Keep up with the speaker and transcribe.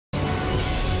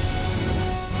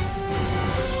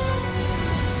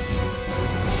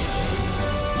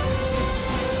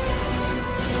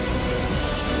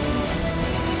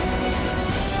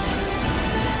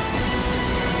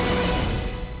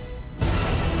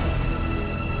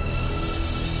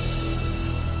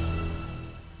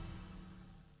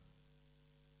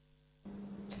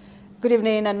Good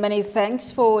evening and many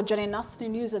thanks for joining us in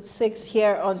the news at 6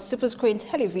 here on Superscreen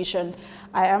Television.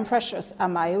 I am Precious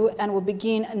Amayu and will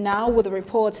begin now with a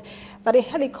report that a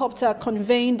helicopter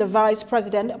conveying the Vice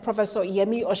President, Professor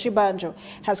Yemi Osinbajo,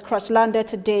 has crash-landed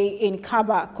today in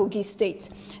Kaba, Kogi State.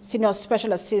 Senior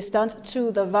Special Assistant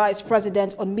to the Vice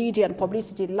President on Media and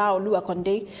Publicity, Laolu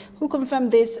Akonde, who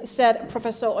confirmed this, said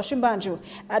Professor Osinbajo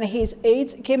and his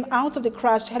aides came out of the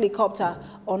crashed helicopter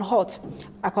unhurt.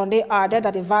 Akonde added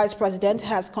that the Vice President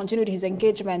has continued his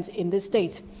engagement in the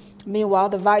state. Meanwhile,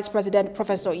 the Vice President,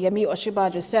 Professor Yemi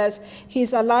Osinbajo, says he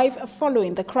is alive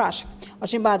following the crash.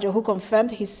 Osinbajo, who confirmed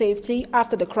his safety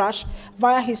after the crash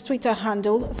via his Twitter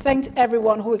handle, thanked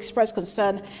everyone who expressed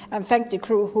concern and thanked the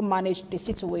crew who managed the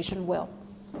situation well.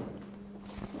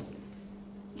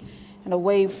 And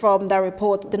away from that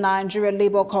report, the Nigerian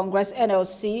Labour Congress,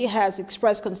 NLC, has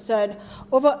expressed concern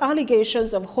over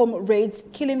allegations of home raids,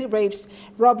 killing, rapes,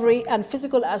 robbery and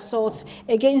physical assaults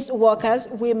against workers,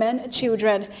 women,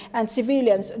 children and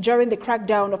civilians during the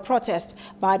crackdown of protest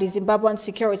by the Zimbabwean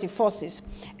security forces.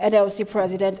 NLC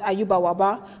President Ayuba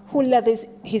Waba, who led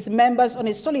his members on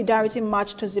a solidarity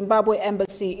march to Zimbabwe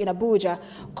embassy in Abuja,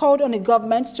 called on the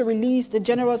government to release the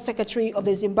General Secretary of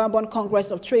the Zimbabwean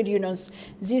Congress of Trade Unions,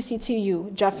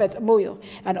 ZCTU, Japhet Moyo,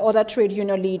 and other trade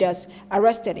union leaders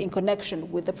arrested in connection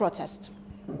with the protest.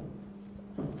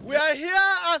 We are here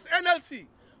as NLC.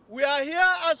 We are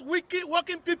here as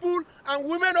working people and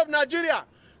women of Nigeria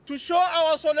to show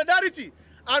our solidarity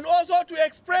and also to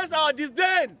express our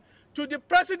disdain to the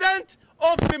President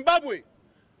of Zimbabwe,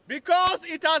 because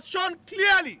it has shown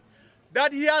clearly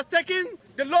that he has taken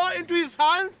the law into his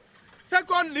hands.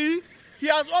 Secondly, he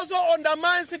has also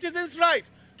undermined citizens' right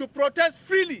to protest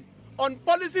freely on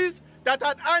policies that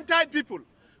are anti-people.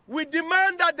 We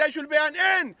demand that there should be an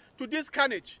end to this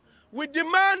carnage. We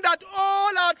demand that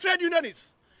all our trade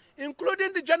unionists,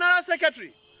 including the General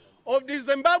Secretary of the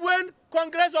Zimbabwean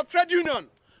Congress of Trade Union,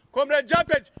 Comrade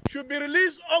Japhet, should be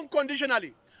released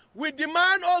unconditionally. We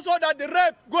demand also that the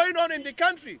rape going on in the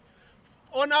country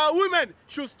on our women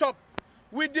should stop.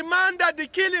 We demand that the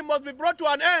killing must be brought to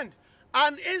an end,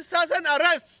 and incessant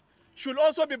arrests should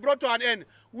also be brought to an end.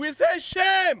 We say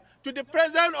shame to the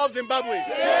President of Zimbabwe.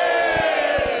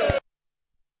 Shame!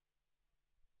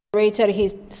 Rated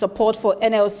his support for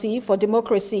NLC for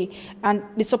democracy and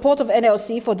the support of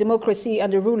NLC for democracy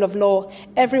and the rule of law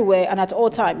everywhere and at all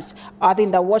times,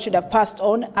 adding that what should have passed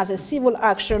on as a civil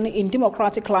action in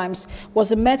democratic climes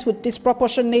was met with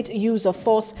disproportionate use of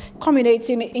force,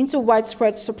 culminating into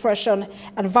widespread suppression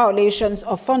and violations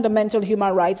of fundamental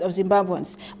human rights of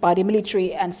Zimbabweans by the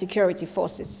military and security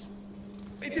forces.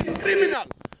 It is criminal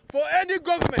for any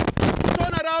government to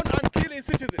turn around and kill its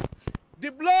citizens.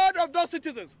 The blood of those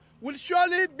citizens will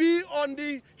surely be on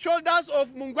the shoulders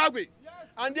of Mungwagwe. Yes.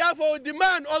 And therefore we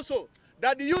demand also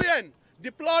that the UN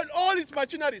deploy all its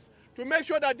machineries to make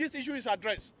sure that this issue is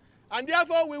addressed. And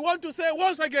therefore we want to say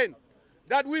once again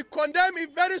that we condemn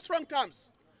in very strong terms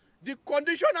the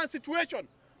condition and situation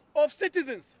of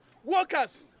citizens,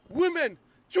 workers, women,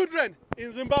 children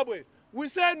in Zimbabwe. We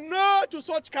say no to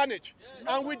such carnage,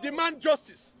 and we demand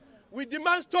justice. We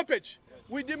demand stoppage.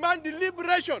 We demand the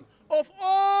liberation of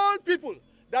all people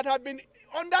that have been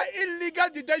under illegal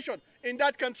detention in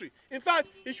that country. In fact,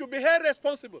 he should be held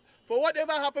responsible for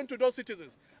whatever happened to those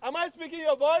citizens. Am I speaking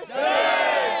your voice?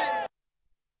 Yes!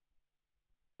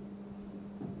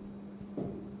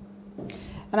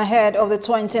 And ahead of the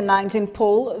 2019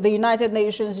 poll, the United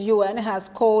Nations UN has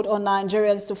called on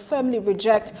Nigerians to firmly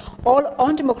reject all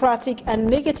undemocratic and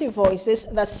negative voices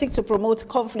that seek to promote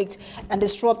conflict and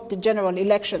disrupt the general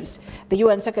elections. The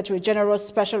UN Secretary General's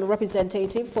Special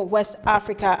Representative for West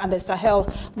Africa and the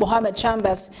Sahel, Mohamed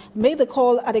Chambers, made the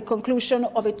call at the conclusion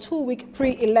of a 2-week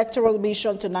pre-electoral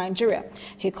mission to Nigeria.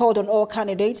 He called on all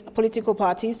candidates, political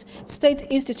parties, state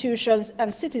institutions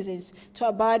and citizens to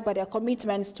abide by their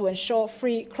commitments to ensure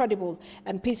free, credible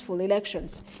and peaceful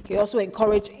elections. He also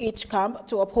encouraged each camp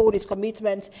to uphold its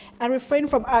commitment and refrain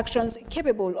from actions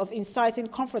capable of inciting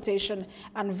confrontation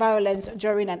and violence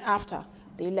during and after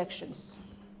the elections.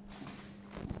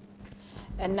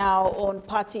 And now on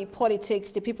party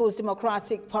politics, the People's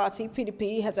Democratic Party,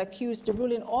 PDP, has accused the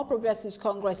ruling All Progressives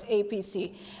Congress,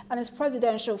 APC, and its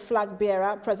presidential flag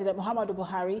bearer, President Muhammadu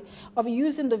Buhari, of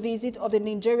using the visit of the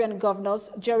Nigerian governors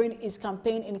during his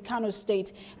campaign in Kano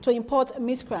State to import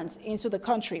miscreants into the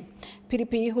country.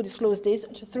 PDP, who disclosed this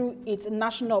through its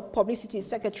National Publicity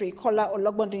Secretary, Kola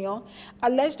Ologbondiyan,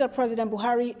 alleged that President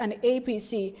Buhari and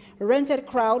APC rented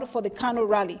crowd for the Kano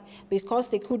rally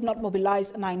because they could not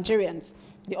mobilize Nigerians.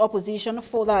 The opposition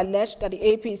further alleged that the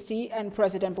APC and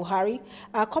President Buhari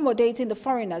are accommodating the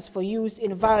foreigners for use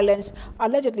in violence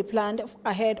allegedly planned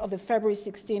ahead of the February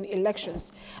 16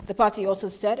 elections. The party also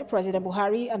said President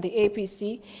Buhari and the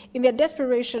APC, in their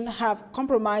desperation, have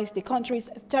compromised the country's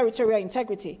territorial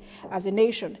integrity as a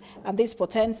nation, and this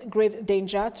portends grave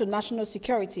danger to national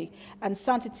security and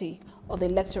sanctity of the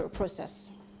electoral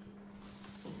process.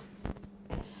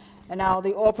 And now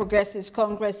the All Progressives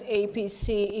Congress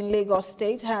APC in Lagos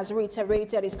State has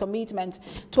reiterated its commitment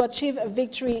to achieve a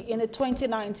victory in the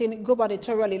 2019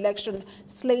 gubernatorial election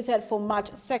slated for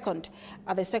March 2nd.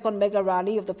 At the second mega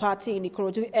rally of the party in the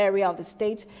Ikorodu area of the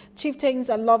state, chieftains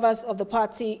and lovers of the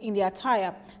party in their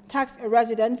attire tasked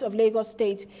residents of Lagos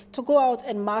State to go out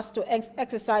en masse to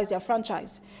exercise their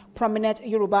franchise. Prominent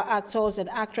Yoruba actors and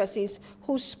actresses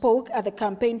who spoke at the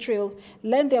campaign trail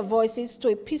lent their voices to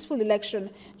a peaceful election,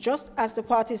 just as the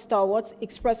party's stalwarts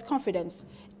expressed confidence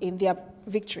in their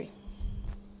victory.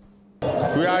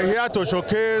 We are here to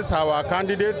showcase our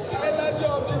candidates,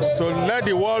 to let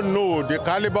the world know the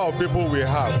caliber of people we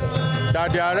have,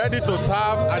 that they are ready to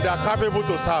serve and they are capable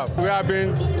to serve. We have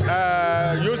been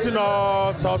using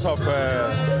all sorts of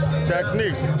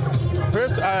techniques.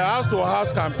 First,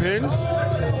 house-to-house campaign,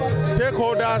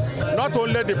 stakeholders, not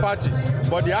only the party,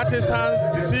 but the artisans,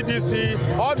 the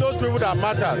CDC, all those people that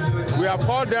matters. We have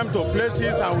called them to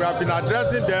places and we have been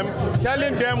addressing them,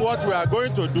 telling them what we are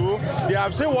going to do. They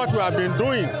have seen what we have been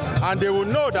doing and they will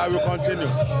know that we will continue.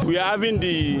 We are having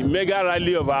the mega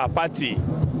rally of our party,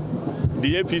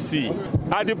 the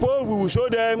APC. At the poll, we will show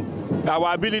them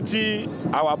our ability,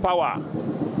 our power,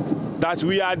 that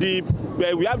we have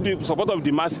the support of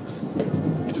the masses.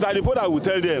 It is at the poll that we will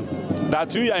tell them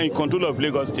that we are in control of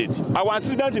Lagos State. Our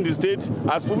antecedent in the state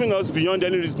has proven us beyond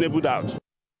any reasonable doubt.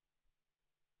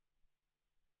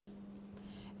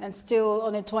 And still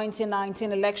on the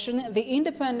 2019 election, the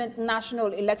Independent National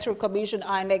Electoral Commission,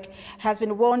 INEC, has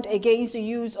been warned against the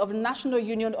use of National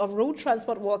Union of Road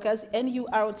Transport Workers,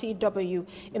 NURTW,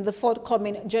 in the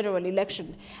forthcoming general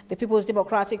election. The People's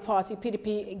Democratic Party,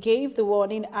 PDP, gave the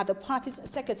warning at the party's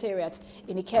secretariat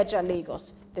in Ikeja,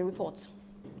 Lagos. The report.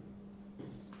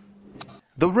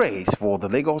 The race for the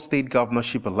Lagos State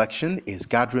governorship election is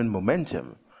gathering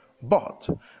momentum, but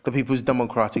the People's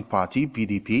Democratic Party,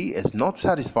 PDP, is not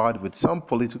satisfied with some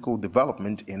political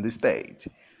development in the state.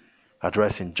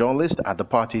 Addressing journalists at the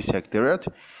party secretariat,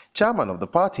 chairman of the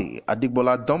party,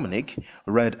 Adigbola Dominic,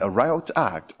 read a riot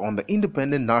act on the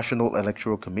Independent National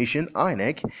Electoral Commission,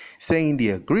 INEC, saying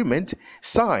the agreement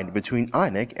signed between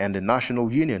INEC and the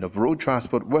National Union of Road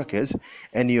Transport Workers,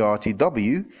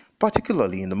 NURTW,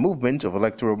 particularly in the movement of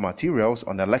electoral materials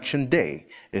on election day,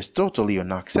 is totally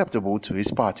unacceptable to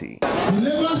his party. The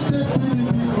Lagos State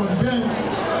PDP condemns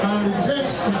and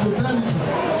rejects in totality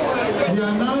the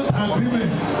announced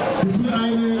agreement between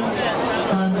INEC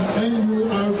and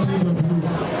NURTW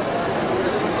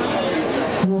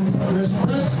with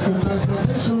respect to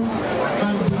transportation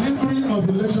and delivery of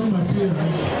election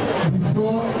materials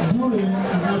before, during,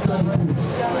 and after the polls.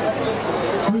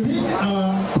 We hit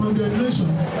our condemnation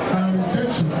and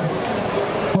rejection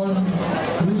on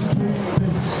these two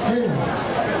things. A,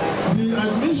 the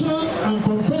admission and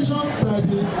confession by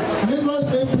the Lagos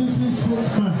APC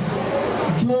spokesman,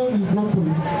 Joe Igbokwe,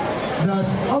 that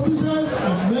officers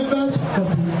and members of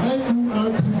the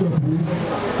NURTW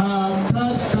are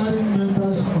card-carrying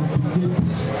members of the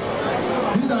APC.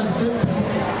 These are the same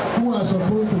people who are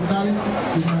supposed to carry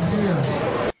the materials.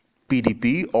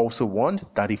 PDP also warned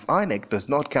that if INEC does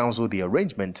not counsel the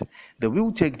arrangement, they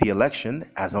will take the election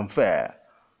as unfair.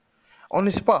 On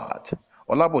his part,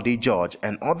 Olabode George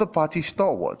and other party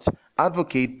stalwarts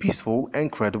advocate peaceful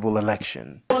and credible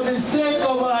election. For the sake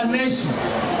of our nation,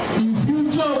 the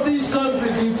future of this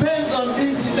country depends on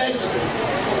this election.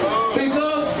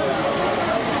 Because,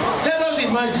 let us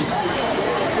imagine,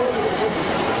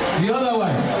 the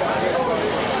otherwise,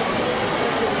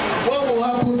 what will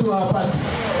happen to our party?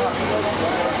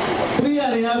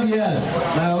 3.5 years,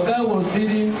 my Oga was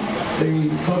leading the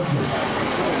country.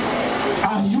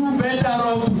 Are you better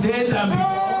off today than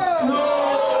before?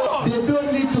 No! They don't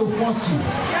need to force you.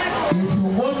 If you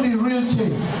want the real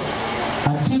change,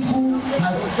 Atiku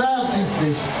has served this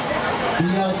nation. He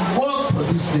has worked for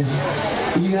this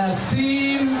nation. He has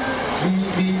seen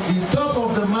the top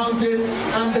of the mountain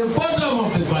and the bottom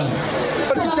of the valley.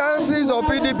 The chances of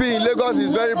PDP in Lagos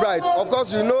is very bright. Of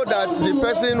course, you know that the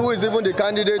person who is even the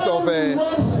candidate of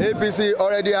APC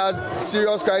already has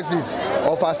serious crisis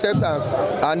of acceptance,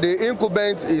 and the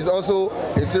incumbent is also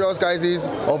a serious crisis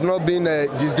of not being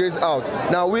disgraced out.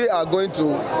 Now we are going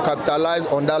to capitalize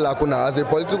on that lacuna. As a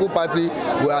political party,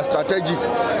 we are strategic.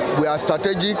 We are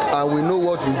strategic, and we know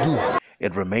what we do.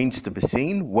 It remains to be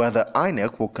seen whether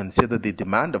INEC will consider the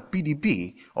demand of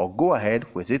PDP or go ahead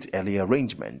with its early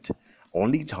arrangement.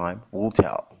 Only time will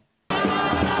tell.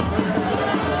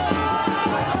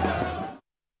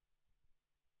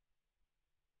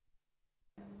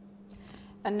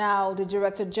 And now, the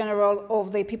Director General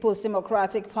of the People's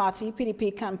Democratic Party,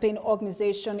 PDP campaign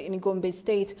organization in Kogi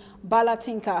State, Bala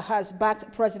Tinka, has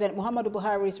backed President Muhammadu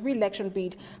Buhari's re-election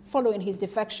bid following his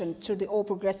defection to the All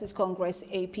Progressives Congress,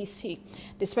 APC.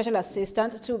 The Special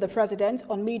Assistant to the President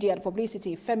on Media and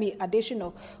Publicity, Femi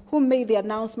Adesina, who made the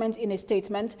announcement in a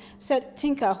statement, said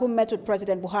Tinka, who met with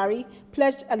President Buhari,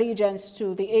 pledged allegiance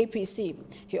to the APC.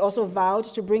 He also vowed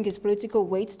to bring his political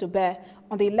weight to bear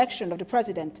on the election of the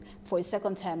president for his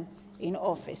second term in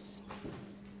office.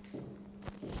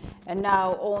 And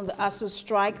now on the ASU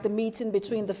strike, the meeting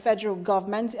between the federal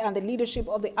government and the leadership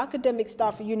of the Academic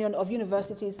Staff Union of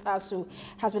Universities, ASU,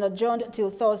 has been adjourned till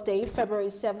Thursday, February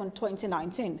 7,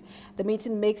 2019. The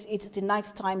meeting makes it the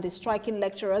ninth time the striking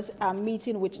lecturers are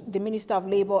meeting with the Minister of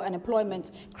Labour and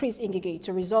Employment, Chris Ngige,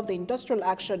 to resolve the industrial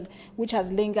action which has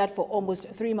lingered for almost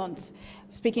 3 months.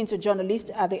 Speaking to journalists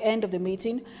at the end of the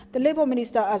meeting, the Labour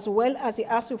Minister as well as the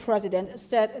ASU President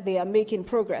said they are making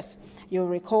progress. You'll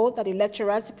recall that the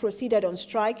lecturers proceeded on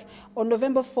strike on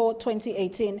November 4,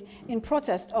 2018 in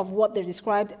protest of what they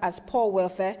described as poor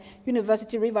welfare,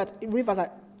 university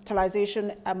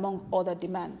revitalization, among other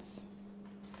demands.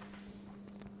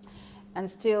 And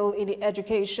still in the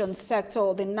education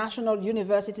sector, the National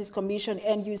Universities Commission,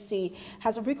 NUC,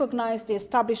 has recognized the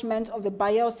establishment of the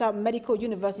Bayelsa Medical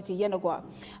University, Yenagoa.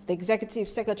 The Executive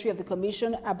Secretary of the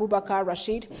Commission, Abubakar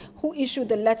Rashid, who issued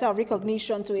the letter of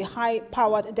recognition to a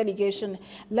high-powered delegation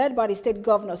led by the State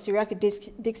Governor, Siraki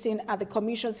Dixon, at the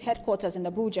Commission's headquarters in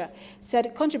Abuja,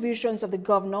 said contributions of the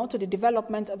Governor to the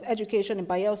development of education in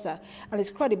Bayelsa and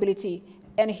his credibility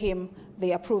earned him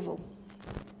the approval.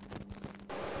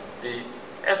 The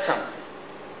essence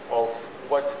of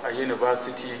what a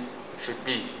university should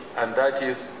be, and that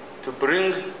is to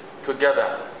bring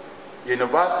together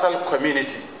universal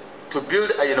community, to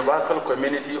build a universal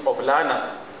community of learners,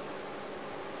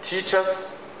 teachers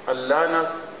and learners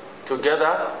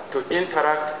together to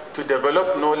interact, to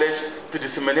develop knowledge, to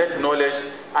disseminate knowledge,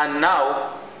 and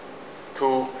now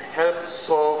to help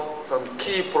solve some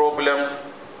key problems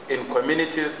in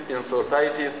communities, in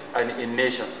societies, and in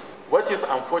nations. What is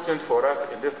unfortunate for us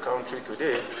in this country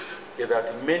today is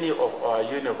that many of our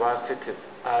universities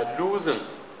are losing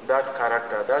that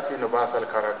character, that universal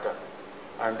character,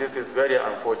 and this is very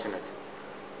unfortunate.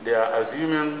 They are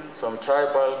assuming some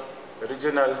tribal,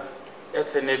 regional,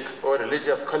 ethnic, or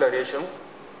religious colorations,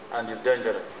 and it's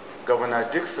dangerous. Governor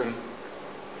Dixon,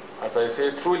 as I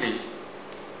say, truly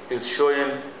is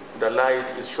showing the light,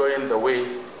 is showing the way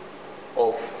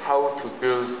of how to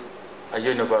build a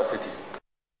university.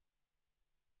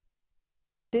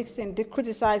 Dixon did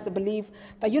criticize the belief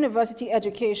that university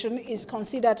education is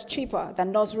considered cheaper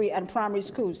than nursery and primary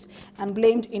schools and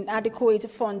blamed inadequate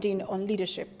funding on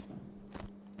leadership.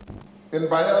 In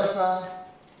Bayelsa,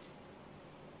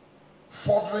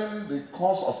 furthering the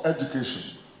cause of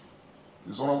education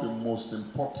is one of the most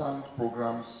important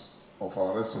programs of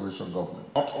our restoration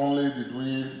government. Not only did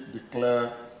we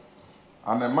declare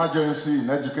an emergency in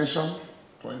education,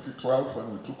 2012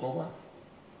 when we took over,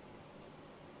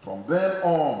 from then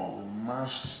on, we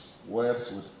matched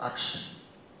words with action,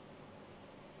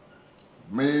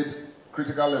 made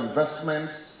critical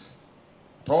investments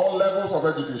to all levels of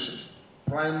education,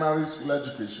 primary school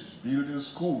education, building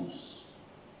schools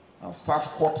and staff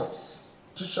quarters,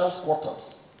 teachers'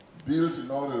 quarters, built in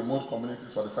all the remote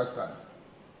communities for the first time,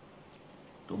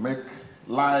 to make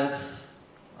life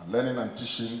and learning and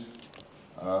teaching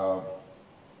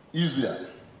easier,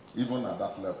 even at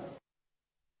that level.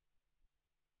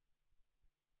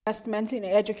 Investment in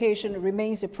education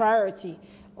remains a priority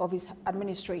of his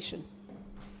administration.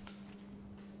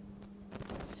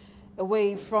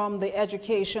 Away from the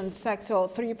education sector,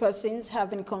 3 persons have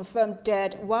been confirmed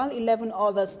dead, while 11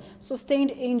 others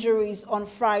sustained injuries on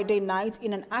Friday night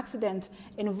in an accident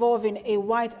involving a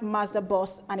white Mazda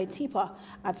bus and a tipper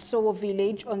at Sowo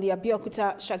village on the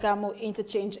Abeokuta-Shagamu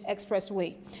Interchange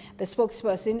Expressway. The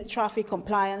spokesperson, Traffic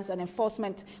Compliance and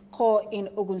Enforcement Corps in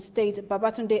Ogun State,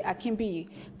 Babatunde Akimbiyi,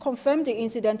 confirmed the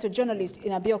incident to journalists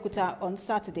in Abeokuta on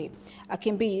Saturday.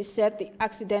 Akimbiyi said the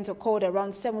accident occurred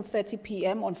around 7:30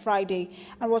 p.m. on Friday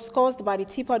and was caused by the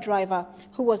tipper driver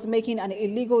who was making an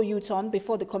illegal U-turn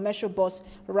before the commercial bus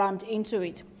rammed into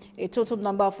it. A total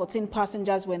number of 14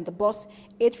 passengers were in the bus,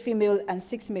 8 female and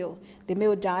 6 male. The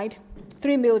male died,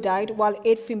 3 male died, while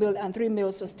 8 female and 3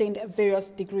 male sustained various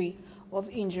degree of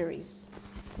injuries.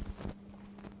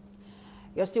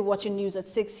 You're still watching news at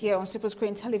 6 here on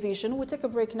Superscreen Television. We'll take a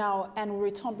break now and we'll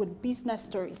return with business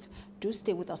stories. Do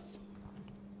stay with us.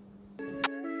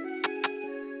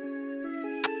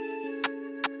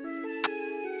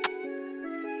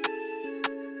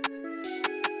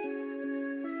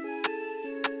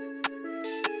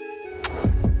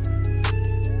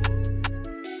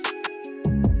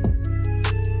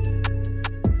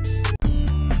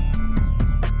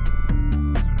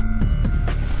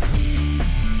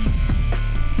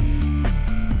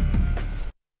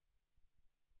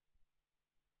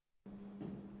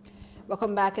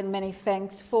 Welcome back and many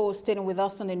thanks for staying with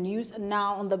us on the news.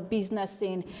 Now on the business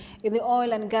scene. In the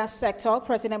oil and gas sector,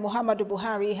 President Muhammadu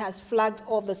Buhari has flagged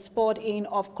off the spud-in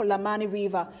of Kolamani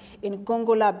River in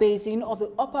Gongola Basin of the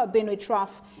Upper Benue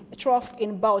Trough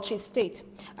in Bauchi State.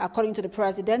 According to the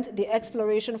president, the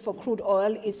exploration for crude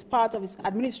oil is part of his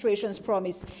administration's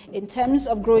promise in terms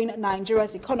of growing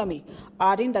Nigeria's economy,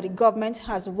 adding that the government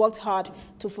has worked hard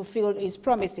to fulfill its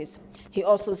promises. He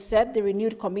also said the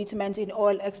renewed commitment in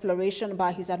oil exploration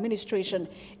by his administration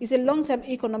is a long-term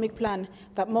economic plan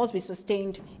that must be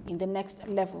sustained in the next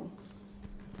level.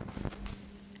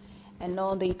 And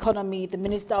on the economy, the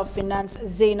Minister of Finance,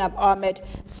 Zainab Ahmed,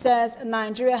 says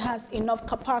Nigeria has enough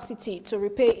capacity to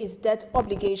repay its debt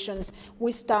obligations,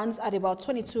 which stands at about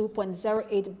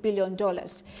 $22.08 billion.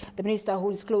 The minister,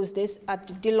 who disclosed this at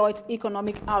the Deloitte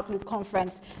Economic Outlook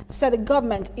Conference, said the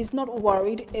government is not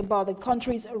worried about the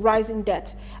country's rising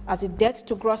debt, as the debt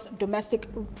to gross domestic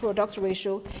product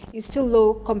ratio is still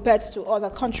low compared to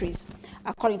other countries.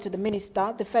 According to the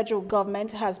minister, the federal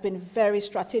government has been very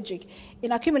strategic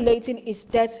in accumulating its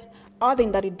debt,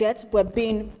 adding that the debts were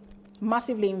being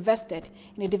massively invested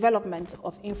in the development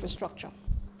of infrastructure.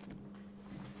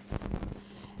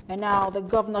 And now the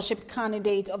governorship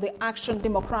candidate of the Action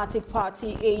Democratic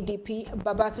Party, ADP,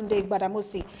 Babatunde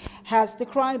Gbadamosi, has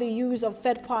decried the use of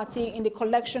third party in the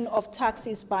collection of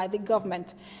taxes by the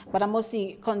government.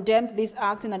 Gbadamosi condemned this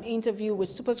act in an interview with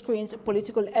Superscreen's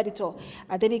political editor,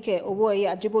 Adenike Owoye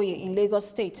Ajiboye, in Lagos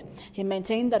State. He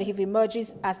maintained that if he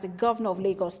emerges as the governor of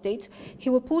Lagos State, he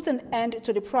will put an end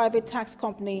to the private tax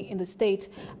company in the state,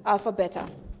 Alpha Beta.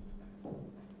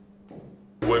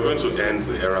 We're going to end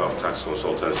the era of tax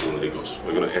consultancy in Lagos.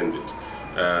 We're going to end it.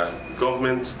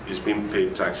 Government is being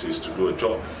paid taxes to do a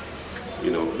job.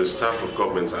 You know, the staff of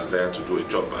government are there to do a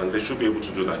job, and they should be able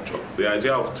to do that job. The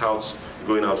idea of touts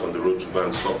going out on the road to go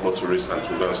and stop motorists and to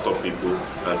go and stop people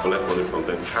and collect money from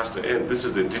them has to end. This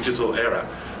is the digital era.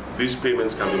 These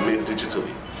payments can be made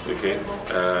digitally. Okay,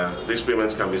 these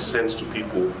payments can be sent to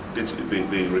people.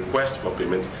 The request for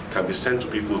payment can be sent to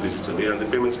people digitally, and the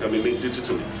payments can be made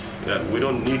digitally. We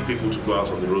don't need people to go out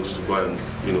on the roads to go and,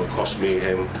 you know, cause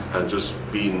mayhem and just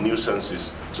be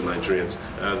nuisances to Nigerians.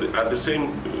 By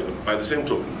the same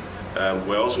token,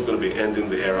 we're also going to be ending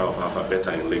the era of Alpha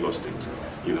Beta in Lagos State.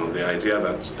 You know, the idea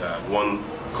that one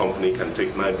company can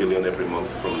take 9 billion every month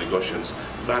from Lagosians,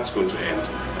 that's going to end.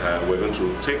 We're going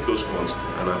to take those funds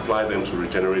and apply them to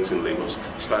regenerating Lagos,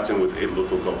 starting with 8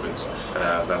 local governments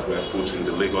that we have put in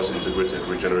the Lagos Integrated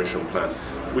Regeneration Plan,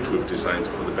 which we've designed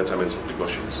for the betterment of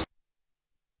Lagosians.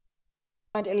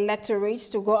 Electorates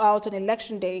to go out on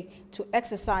election day to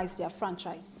exercise their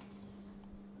franchise.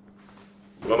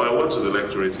 Well, my word to the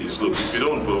electorate is, look, if you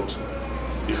don't vote,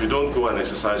 if you don't go and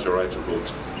exercise your right to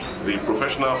vote, the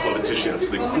professional politicians,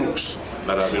 the crooks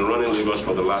that have been running Lagos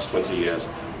for the last 20 years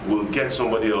will get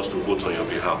somebody else to vote on your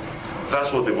behalf.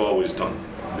 That's what they've always done,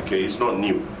 okay? It's not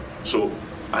new. So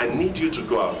I need you to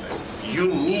go out there. You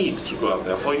need to go out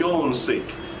there for your own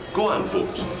sake. Go and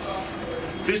vote.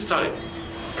 This time,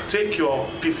 take your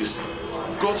PVC,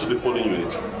 go to the polling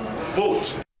unit,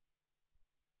 vote.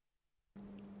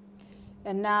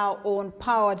 And now on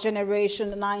power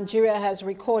generation, Nigeria has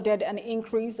recorded an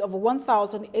increase of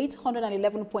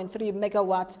 1,811.3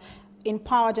 megawatts in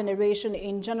power generation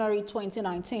in January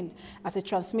 2019, as the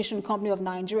Transmission Company of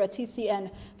Nigeria,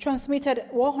 TCN, transmitted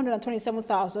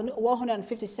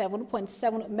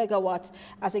 127,157.7 megawatts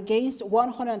as against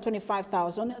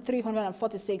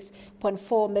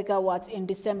 125,346.4 megawatts in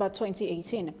December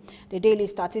 2018. The daily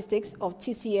statistics of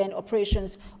TCN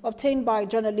operations obtained by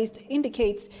journalists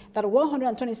indicates that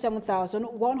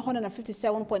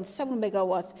 127,157.7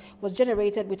 megawatts was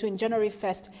generated between January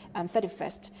 1st and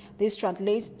 31st. This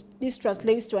translates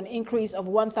to an increase of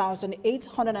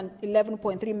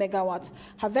 1,811.3 megawatts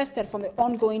harvested from the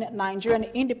ongoing Nigerian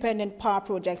Independent Power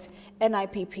Project,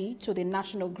 NIPP, to the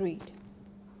national grid.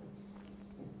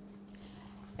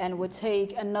 And we'll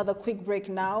take another quick break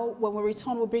now. When we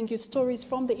return, we'll bring you stories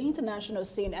from the international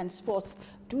scene and sports.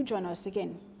 Do join us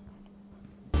again.